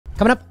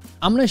Coming up,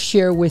 I'm going to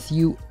share with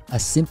you a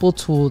simple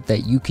tool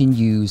that you can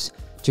use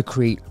to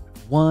create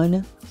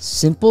one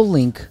simple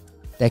link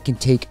that can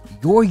take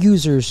your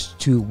users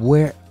to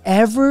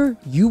wherever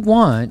you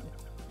want,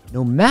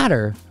 no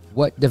matter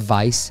what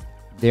device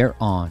they're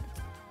on.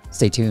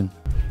 Stay tuned.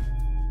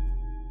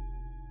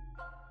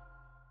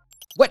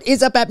 What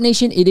is up, App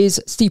Nation? It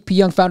is Steve P.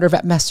 Young, founder of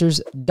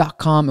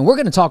appmasters.com, and we're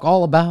going to talk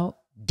all about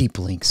deep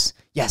links.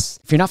 Yes,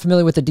 if you're not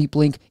familiar with a deep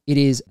link, it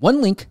is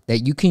one link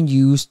that you can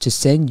use to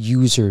send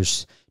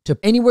users to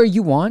anywhere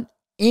you want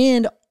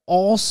and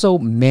also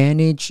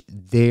manage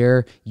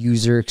their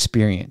user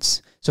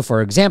experience. So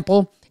for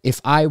example,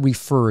 if I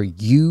refer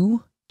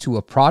you to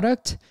a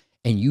product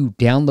and you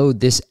download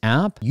this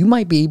app, you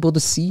might be able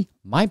to see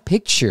my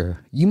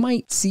picture. You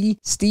might see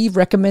Steve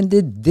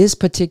recommended this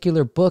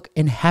particular book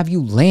and have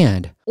you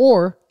land.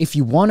 Or if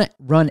you want to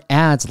run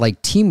ads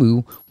like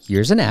Temu,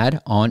 here's an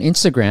ad on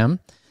Instagram.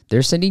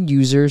 They're sending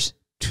users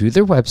to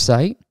their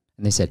website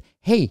and they said,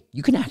 hey,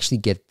 you can actually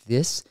get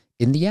this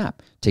in the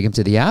app. Take them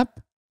to the app,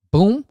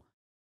 boom,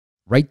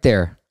 right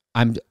there.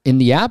 I'm in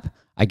the app.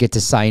 I get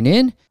to sign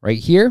in right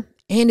here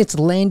and it's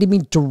landing me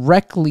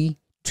directly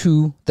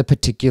to the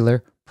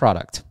particular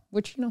product,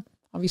 which, you know,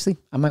 obviously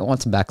I might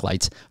want some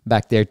backlights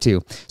back there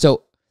too.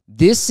 So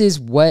this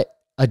is what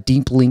a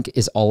deep link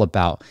is all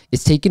about.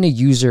 It's taking a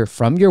user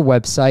from your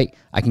website.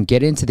 I can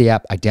get into the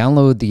app. I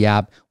download the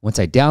app. Once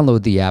I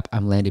download the app,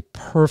 I'm landed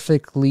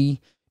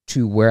perfectly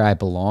to where I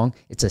belong.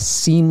 It's a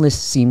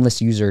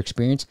seamless user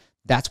experience.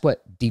 That's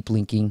what deep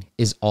linking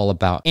is all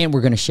about. And we're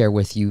going to share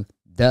with you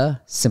the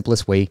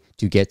simplest way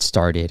to get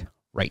started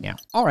right now.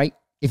 All right.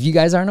 If you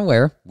guys aren't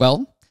aware,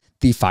 well,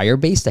 the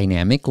Firebase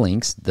dynamic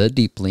links, the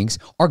deep links,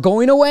 are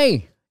going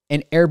away.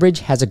 And Airbridge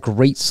has a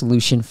great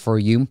solution for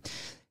you.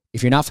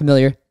 If you're not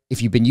familiar,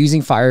 if you've been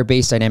using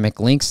Firebase dynamic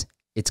links,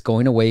 it's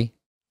going away.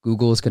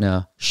 Google is going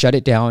to shut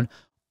it down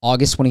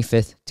August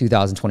 25th,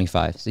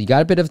 2025. So you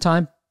got a bit of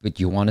time, but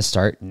you want to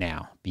start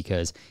now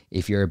because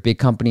if you're a big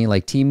company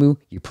like Temu,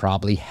 you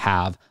probably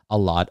have a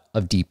lot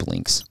of deep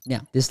links.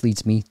 Now, this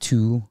leads me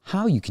to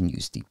how you can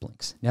use deep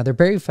links. Now, they're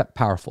very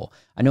powerful.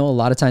 I know a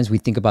lot of times we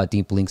think about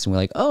deep links and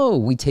we're like, oh,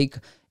 we take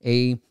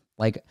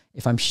like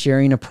if I'm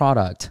sharing a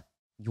product,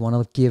 you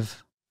want to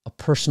give a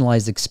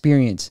personalized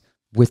experience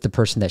with the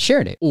person that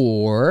shared it.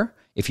 Or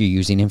if you're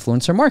using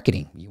influencer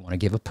marketing, you want to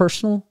give a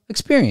personal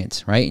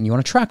experience, right? And you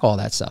want to track all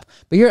that stuff.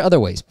 But here are other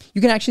ways.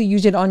 You can actually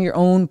use it on your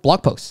own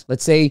blog posts.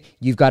 Let's say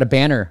you've got a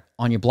banner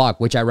on your blog,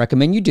 which I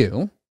recommend you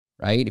do,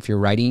 right? If you're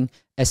writing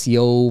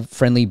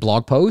SEO-friendly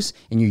blog posts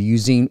and you're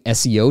using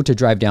SEO to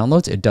drive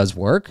downloads, it does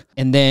work.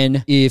 And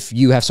then if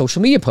you have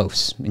social media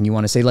posts and you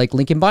want to say like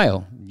link in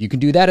bio, you can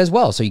do that as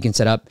well. So you can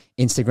set up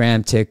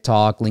Instagram,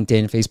 TikTok,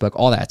 LinkedIn, Facebook,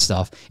 all that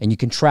stuff. And you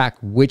can track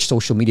which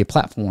social media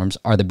platforms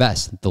are the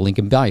best, the link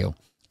in bio.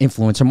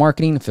 Influencer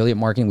marketing, affiliate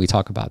marketing, we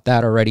talk about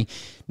that already.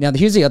 Now,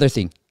 here's the other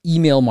thing,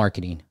 email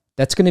marketing.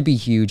 That's going to be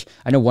huge.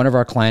 I know one of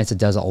our clients that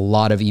does a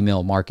lot of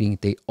email marketing.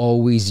 They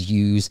always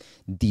use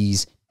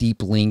these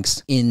deep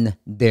links in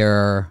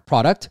their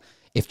product.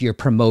 If you're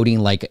promoting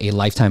like a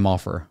lifetime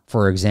offer,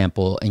 for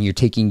example, and you're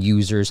taking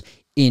users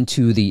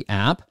into the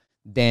app,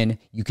 then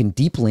you can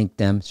deep link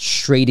them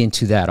straight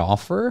into that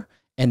offer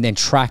and then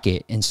track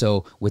it. And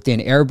so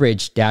within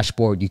Airbridge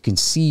dashboard, you can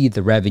see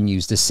the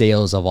revenues, the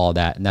sales of all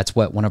that. And that's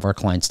what one of our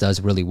clients does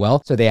really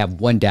well. So they have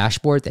one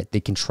dashboard that they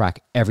can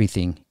track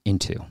everything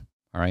into.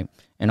 All right.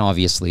 And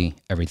obviously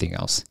everything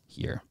else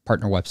here,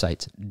 partner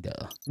websites,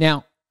 duh.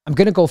 Now, I'm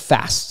going to go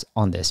fast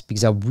on this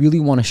because I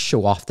really want to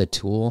show off the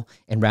tool.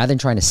 And rather than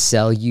trying to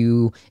sell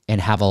you and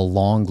have a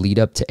long lead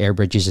up to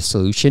Airbridge's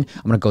solution,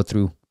 I'm going to go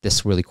through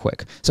this really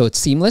quick. So it's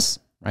seamless,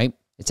 right?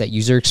 It's that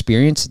user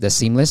experience that's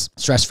seamless,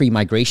 stress-free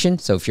migration.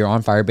 So if you're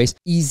on Firebase,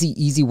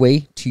 easy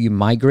way to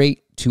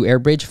migrate to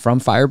Airbridge from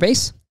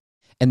Firebase.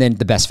 And then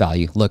the best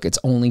value. Look, it's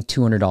only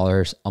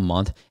 $200 a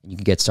month and you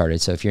can get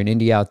started. So if you're in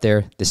India out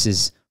there, this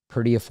is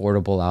pretty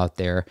affordable out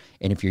there.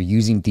 And if you're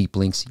using deep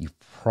links, you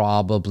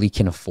probably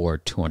can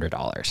afford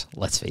 $200.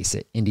 Let's face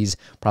it, Indies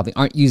probably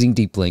aren't using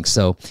deep links.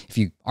 So if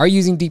you are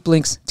using deep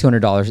links,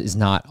 $200 is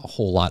not a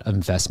whole lot of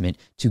investment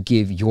to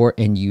give your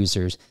end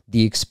users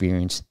the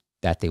experience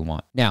that they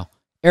want. Now,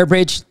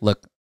 Airbridge,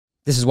 look,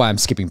 this is why I'm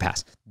skipping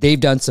past. They've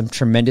done some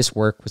tremendous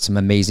work with some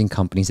amazing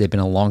companies. They've been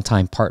a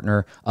longtime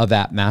partner of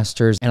App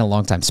Masters and a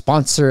longtime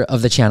sponsor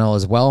of the channel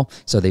as well.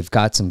 So they've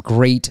got some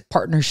great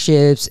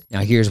partnerships.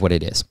 Now, here's what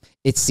it is.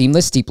 It's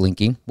seamless deep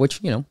linking,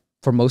 which, you know,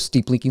 for most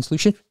deep linking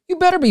solution, you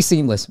better be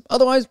seamless.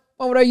 Otherwise,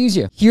 why would I use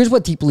you? Here's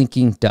what deep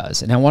linking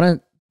does. And I want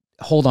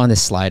to hold on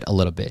this slide a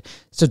little bit.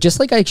 So just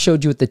like I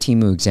showed you with the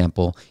Temu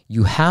example,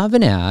 you have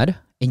an ad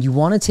and you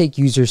want to take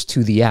users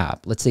to the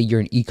app. Let's say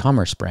you're an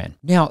e-commerce brand.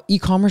 Now,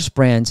 e-commerce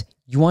brands,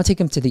 you want to take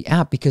them to the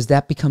app because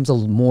that becomes a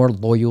more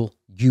loyal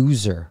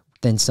user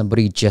than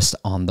somebody just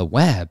on the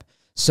web.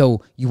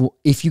 So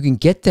if you can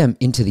get them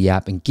into the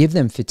app and give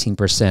them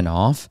 15%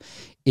 off,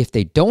 if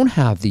they don't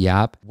have the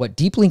app, what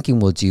deep linking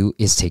will do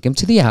is take them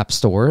to the app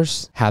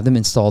stores, have them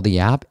install the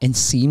app, and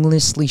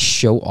seamlessly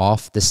show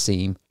off the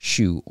same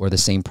shoe or the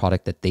same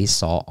product that they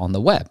saw on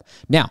the web.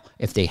 Now,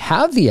 if they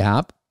have the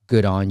app,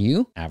 good on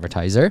you,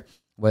 advertiser.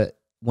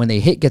 When they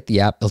hit get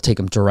the app, it'll take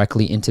them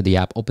directly into the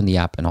app, open the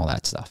app, and all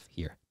that stuff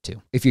here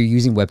too. If you're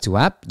using web to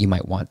app, you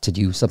might want to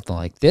do something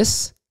like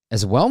this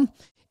as well.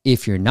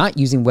 If you're not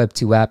using web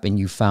to app and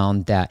you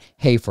found that,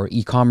 hey, for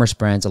e-commerce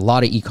brands, a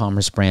lot of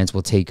e-commerce brands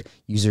will take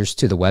users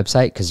to the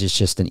website because it's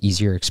just an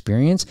easier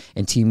experience.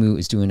 And Temu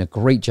is doing a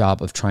great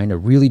job of trying to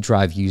really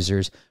drive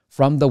users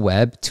from the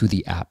web to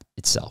the app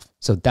itself.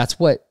 So that's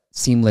what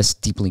seamless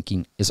deep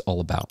linking is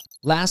all about.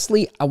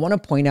 Lastly, I want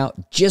to point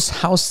out just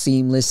how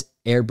seamless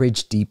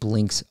Airbridge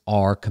DeepLinks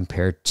are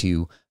compared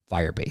to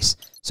Firebase.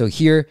 So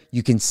here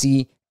you can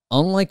see,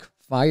 unlike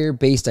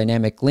Firebase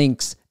dynamic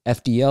links,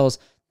 FDLs,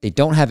 they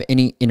don't have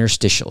any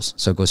interstitials.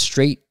 So it goes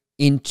straight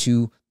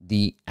into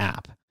the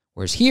app.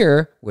 Whereas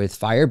here with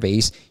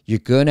Firebase, you're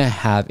going to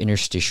have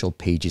interstitial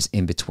pages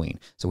in between.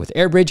 So with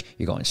Airbridge,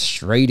 you're going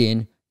straight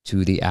in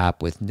to the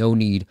app with no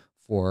need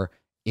for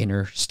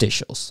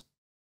interstitials.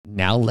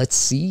 Now let's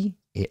see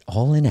it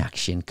all in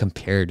action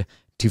compared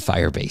to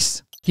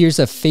Firebase. Here's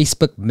a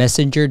Facebook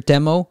Messenger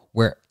demo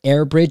where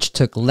Airbridge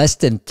took less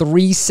than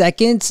 3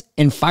 seconds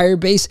and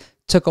Firebase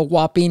took a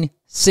whopping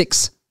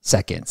 6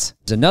 seconds.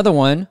 There's another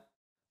one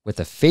with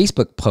a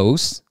Facebook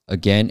post.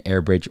 Again,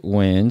 Airbridge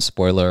wins,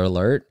 spoiler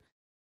alert.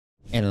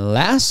 And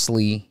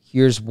lastly,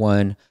 here's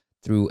one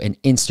through an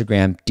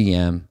Instagram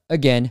DM.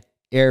 Again,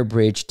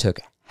 Airbridge took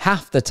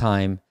half the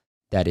time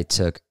that it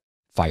took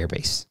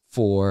Firebase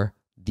for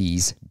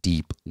these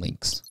deep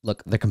links.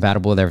 Look, they're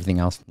compatible with everything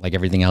else, like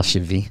everything else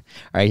should be.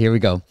 All right, here we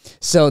go.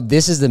 So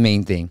this is the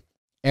main thing.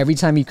 Every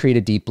time you create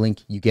a deep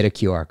link, you get a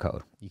QR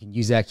code. You can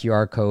use that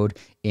QR code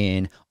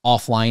in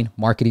offline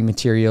marketing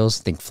materials,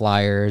 think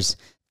flyers,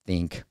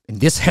 and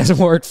this has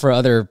worked for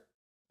other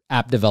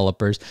app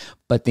developers,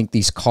 but think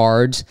these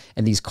cards,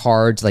 and these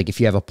cards, like if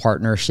you have a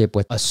partnership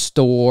with a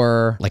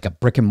store, like a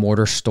brick and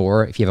mortar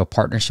store, if you have a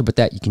partnership with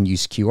that, you can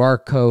use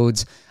QR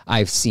codes.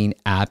 I've seen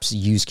apps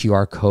use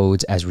QR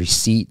codes as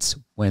receipts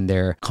when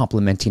they're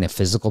complementing a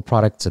physical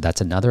product. So that's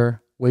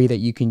another way that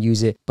you can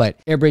use it. But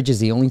Airbridge is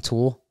the only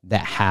tool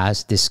that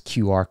has this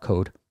QR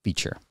code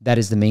feature. That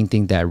is the main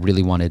thing that I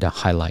really wanted to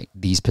highlight,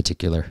 these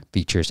particular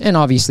features. And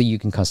obviously you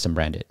can custom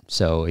brand it.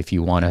 So if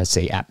you want to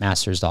say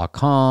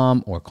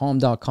appmasters.com or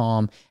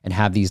calm.com and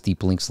have these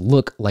deep links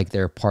look like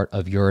they're part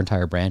of your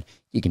entire brand,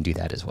 you can do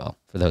that as well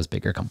for those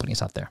bigger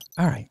companies out there.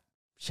 All right,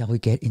 shall we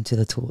get into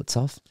the tool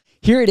itself?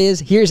 Here it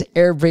is. Here's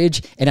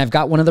Airbridge, and I've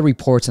got one of the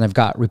reports, and I've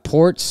got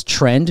reports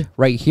trend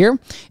right here.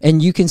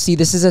 And you can see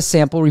this is a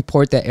sample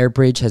report that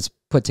Airbridge has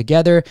put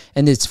together,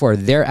 and it's for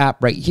their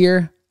app right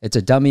here. It's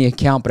a dummy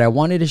account, but I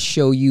wanted to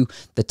show you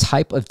the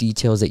type of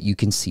details that you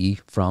can see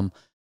from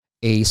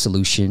a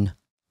solution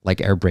like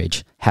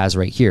Airbridge has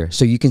right here.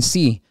 So you can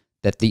see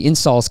that the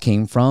installs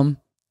came from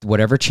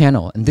whatever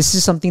channel. And this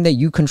is something that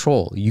you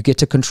control. You get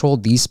to control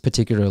these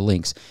particular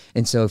links.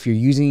 And so if you're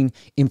using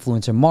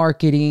influencer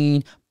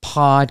marketing,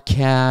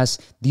 podcasts,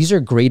 these are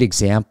great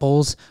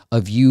examples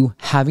of you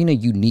having a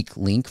unique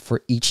link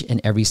for each and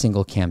every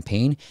single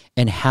campaign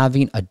and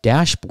having a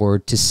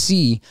dashboard to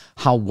see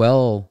how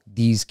well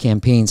these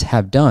campaigns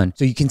have done.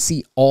 So you can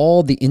see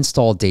all the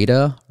install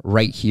data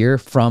right here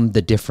from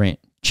the different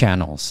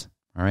channels.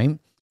 All right.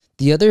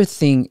 The other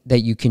thing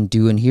that you can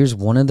do, and here's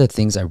one of the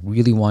things I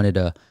really wanted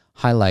to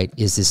highlight,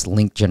 is this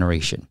link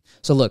generation.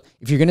 So look,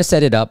 if you're going to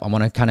set it up, I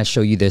want to kind of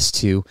show you this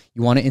too.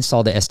 You want to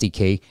install the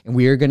SDK, and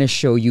we are going to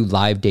show you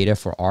live data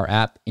for our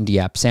app, Indie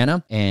App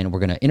Santa, and we're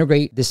going to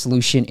integrate this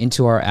solution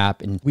into our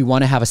app. And we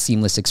want to have a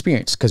seamless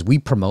experience because we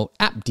promote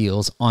app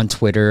deals on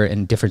Twitter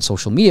and different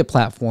social media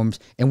platforms,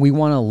 and we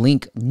want to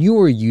link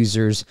newer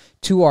users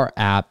to our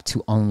app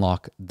to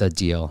unlock the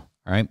deal.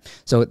 All right.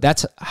 So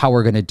that's how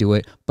we're going to do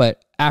it.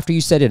 But after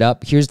you set it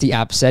up, here's the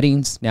app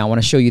settings. Now I want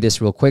to show you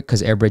this real quick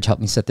because Airbridge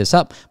helped me set this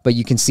up, but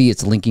you can see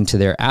it's linking to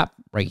their app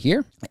right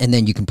here. And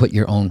then you can put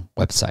your own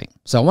website.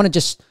 So I want to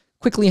just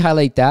quickly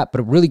highlight that,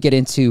 but really get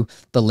into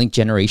the link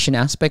generation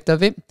aspect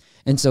of it.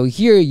 And so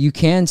here you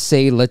can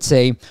say, let's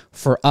say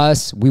for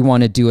us, we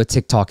want to do a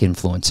TikTok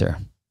influencer.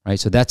 Right?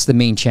 So that's the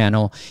main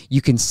channel.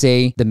 You can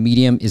say the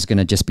medium is going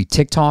to just be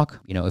TikTok.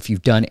 You know, if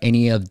you've done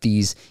any of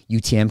these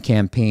UTM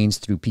campaigns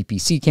through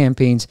PPC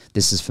campaigns,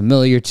 this is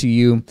familiar to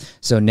you.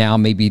 So now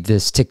maybe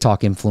this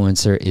TikTok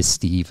influencer is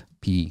Steve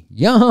P.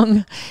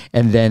 Young.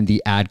 And then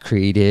the ad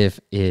creative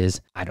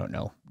is, I don't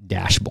know,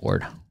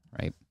 dashboard,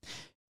 right?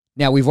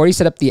 Now we've already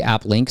set up the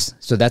app links.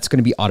 So that's going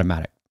to be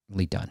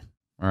automatically done.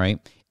 All right.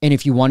 And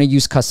if you want to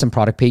use custom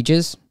product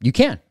pages, you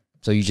can.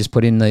 So you just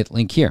put in the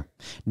link here.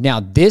 Now,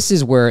 this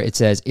is where it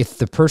says if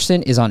the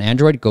person is on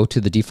Android, go to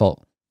the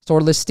default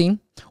store listing,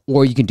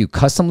 or you can do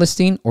custom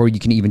listing, or you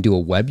can even do a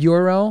web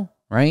URL,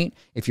 right?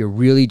 If you're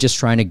really just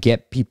trying to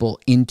get people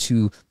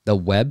into the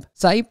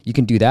website, you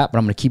can do that, but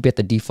I'm going to keep it at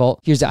the default.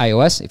 Here's the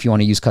iOS if you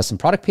want to use custom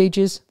product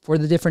pages for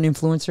the different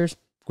influencers.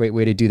 Great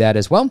way to do that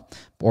as well.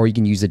 Or you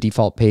can use the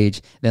default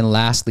page. Then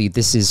lastly,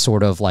 this is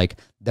sort of like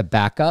the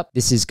backup.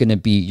 This is going to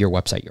be your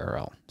website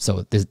URL.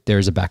 So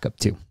there's a backup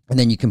too. And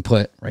then you can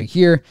put right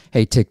here,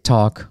 hey,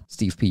 TikTok,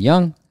 Steve P.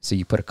 Young. So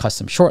you put a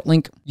custom short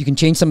link. You can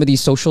change some of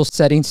these social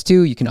settings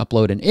too. You can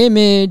upload an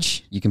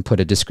image. You can put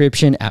a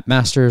description, app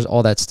masters,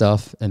 all that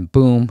stuff. And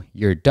boom,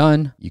 you're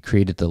done. You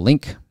created the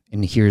link.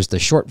 And here's the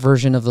short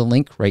version of the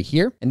link right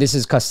here. And this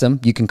is custom.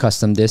 You can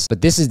custom this.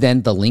 But this is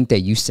then the link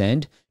that you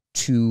send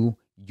to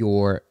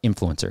your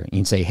influencer. You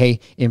can say, hey,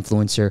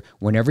 influencer,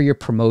 whenever you're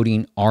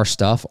promoting our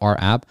stuff, our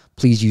app,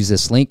 please use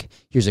this link.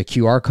 Here's a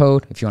QR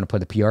code if you want to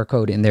put the QR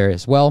code in there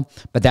as well.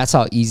 But that's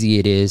how easy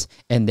it is.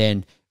 And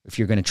then if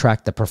you're going to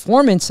track the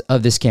performance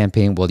of this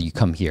campaign, well, you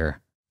come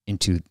here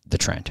into the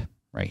trend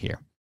right here.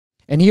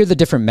 And here are the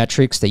different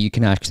metrics that you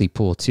can actually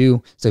pull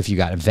too. So if you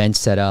got events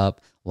set up,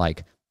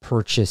 like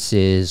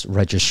purchases,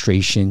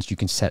 registrations, you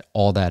can set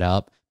all that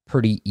up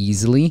pretty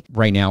easily.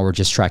 Right now, we're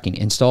just tracking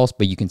installs,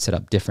 but you can set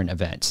up different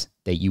events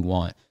that you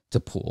want to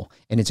pull.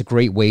 And it's a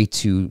great way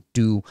to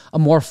do a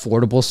more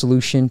affordable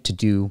solution, to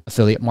do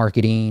affiliate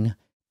marketing,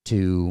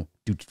 to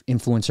do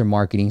influencer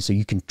marketing, so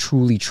you can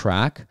truly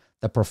track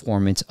the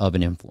performance of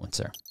an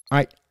influencer. All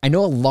right, I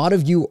know a lot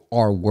of you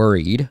are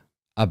worried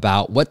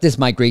about what this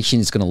migration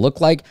is going to look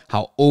like,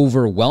 how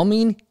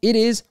overwhelming it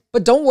is,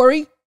 but don't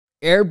worry.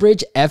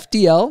 Airbridge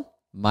FDL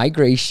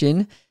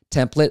migration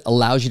template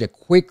allows you to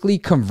quickly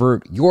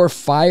convert your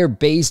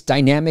Firebase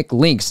dynamic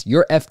links,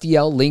 your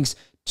FDL links,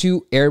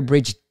 to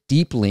Airbridge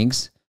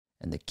DeepLinks.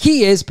 And the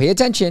key is, pay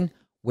attention,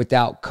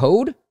 without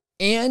code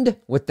and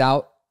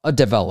without a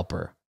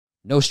developer.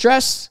 No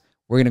stress.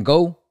 We're going to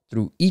go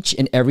through each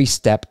and every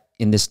step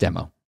in this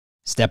demo.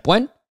 Step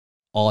 1,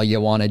 all you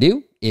want to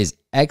do is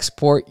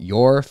export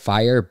your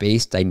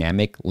Firebase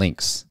dynamic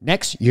links.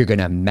 Next, you're going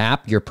to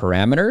map your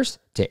parameters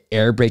to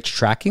Airbridge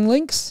tracking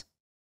links.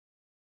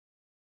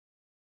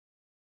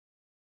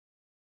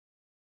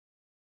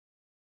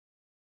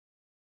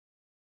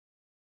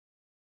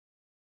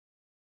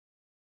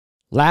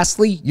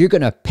 Lastly, you're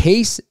going to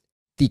paste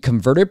the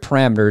converted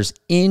parameters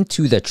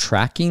into the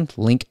tracking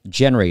link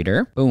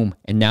generator. Boom.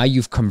 And now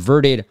you've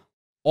converted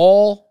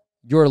all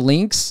your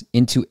links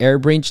into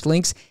Airbridge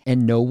links,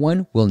 and no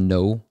one will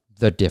know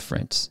the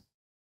difference.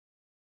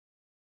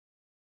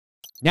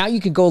 Now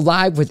you can go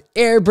live with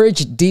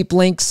Airbridge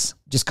DeepLinks.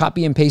 Just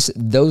copy and paste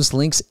those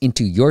links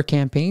into your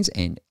campaigns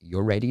and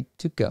you're ready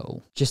to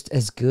go. Just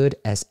as good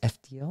as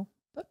FDL,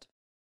 but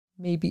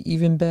maybe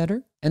even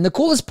better. And the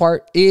coolest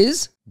part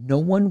is no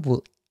one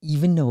will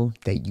even know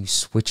that you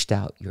switched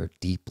out your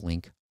deep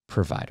link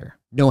provider.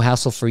 No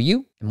hassle for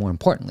you, and more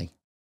importantly,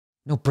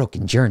 no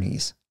broken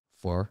journeys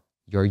for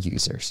your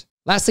users.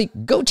 Lastly,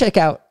 go check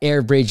out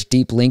Airbridge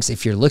DeepLinks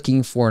if you're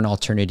looking for an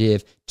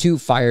alternative to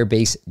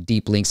Firebase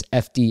DeepLinks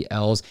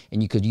FDLs,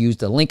 and you could use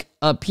the link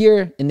up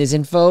here in this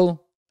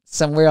info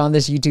somewhere on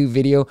this YouTube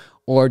video,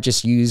 or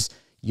just use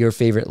your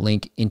favorite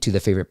link into the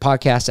favorite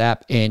podcast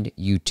app and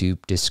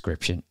YouTube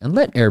description, and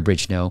let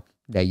Airbridge know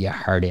that you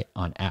heard it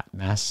on App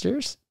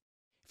Masters.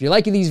 If you're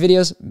liking these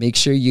videos, make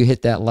sure you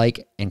hit that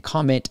like and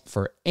comment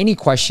for any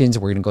questions.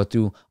 We're going to go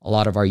through a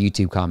lot of our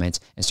YouTube comments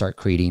and start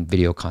creating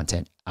video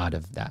content out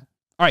of that.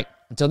 All right,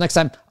 until next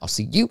time, I'll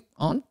see you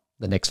on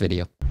the next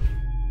video.